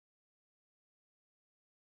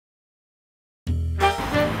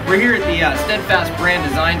We're here at the Steadfast brand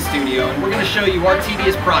design studio, and we're going to show you our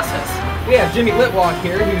tedious process. We have Jime Litwalk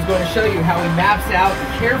here, who's going to show you how he maps out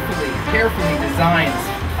and carefully designs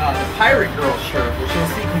the Pirate Girl shirt, which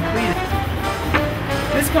you'll see completed.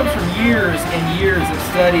 This comes from years and years of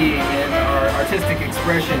study and our artistic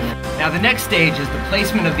expression. Now the next stage is the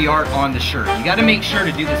placement of the art on the shirt. You got to make sure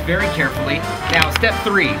to do this very carefully. Now step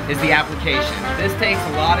 3 is the application. This takes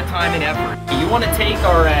a lot of time and effort. You want to take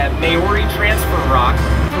our Maori transfer rock,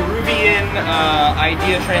 Peruvian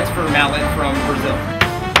idea transfer mallet from Brazil.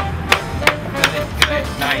 Good.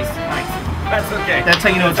 Nice. That's okay. That's how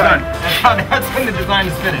you know it's done. That's when the design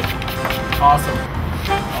is finished. Awesome.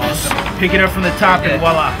 Pick it up from the top and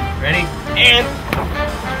voila. Ready? And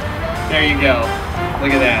there you go.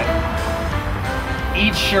 Look at that.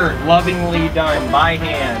 Each shirt lovingly done by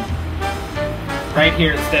hand right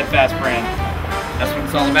here at Steadfast brand. That's what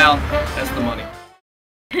it's all about. That's the money.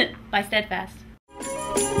 By Steadfast.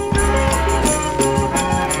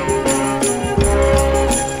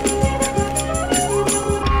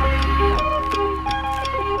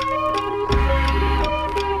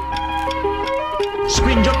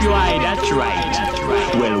 Squint up your eye, that's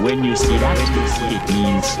right. Well, when you see that, it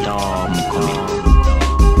means storm coming.